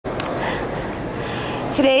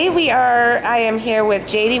Today I am here with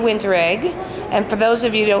JD Winteregg, and for those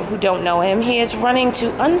of you who don't know him, he is running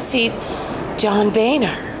to unseat John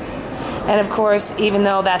Boehner. And of course, even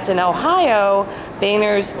though that's in Ohio,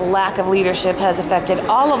 Boehner's lack of leadership has affected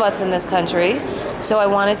all of us in this country. So I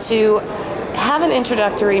wanted to have an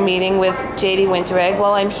introductory meeting with JD Winteregg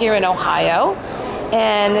while I'm here in Ohio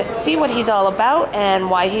and see what he's all about and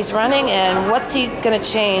why he's running and what's he going to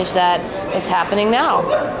change that is happening now.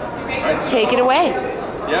 Right, so, take it away.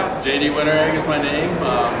 Yeah, JD Winteregg is my name.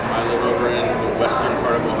 I live over in the western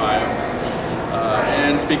part of Ohio.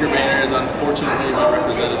 And Speaker Boehner is unfortunately my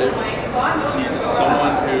representative. He's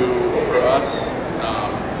someone who, for us,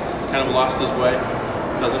 has kind of lost his way,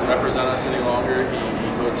 doesn't represent us any longer.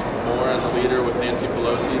 He votes more as a leader with Nancy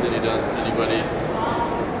Pelosi than he does with anybody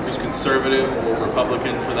who's conservative or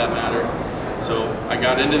Republican for that matter. So I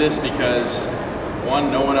got into this because, one,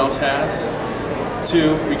 no one else has.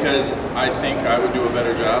 Two, because I think I would do a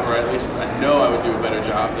better job, or at least I know I would do a better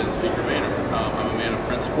job than Speaker Boehner. I'm a man of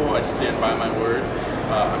principle. I stand by my word.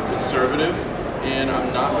 I'm conservative, and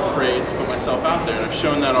I'm not afraid to put myself out there. And I've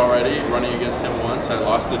shown that already, running against him once. I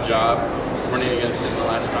lost a job running against him the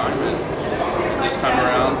last time, and this time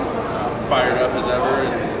around, fired up as ever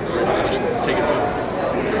and ready to just take it to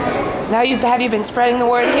him. Now, have you been spreading the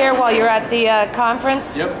word here while you're at the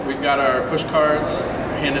conference? Yep, we've got our push cards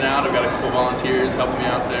handing out. I've got a couple volunteers helping me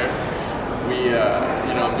out there.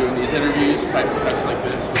 I'm doing these interviews, types like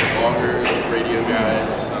this with bloggers, with radio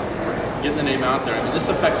guys, getting the name out there. I mean, this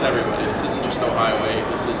affects everybody. This isn't just Ohio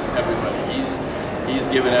 8. This is everybody. He's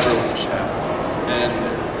given everyone a shaft, and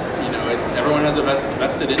everyone has a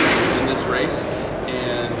vested interest in this race,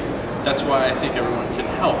 and that's why I think everyone can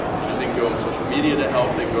help. They can go on social media to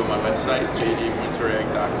help. They can go to my website,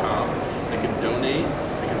 jdwinteregg.com. They can donate.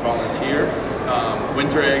 They can volunteer.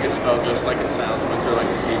 Winteregg is spelled just like it sounds, winter like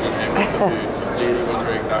the season, egg like the food, so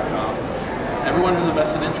jdwinteregg.com. Everyone has a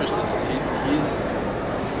vested interest in this. He's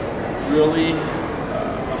really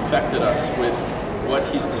affected us with what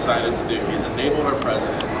he's decided to do. He's enabled our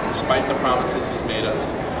president, despite the promises he's made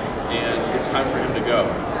us, and it's time for him to go.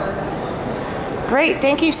 Great,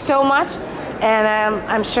 thank you so much. And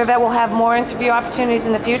I'm sure that we'll have more interview opportunities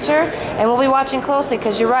in the future, and we'll be watching closely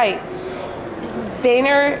because you're right.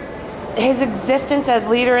 Boehner, his existence as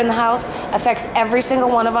leader in the House affects every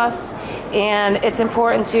single one of us, and it's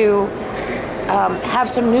important to have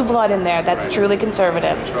some new blood in there that's truly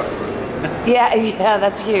conservative. Trustworthy. Yeah,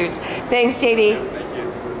 that's huge. Thanks, JD.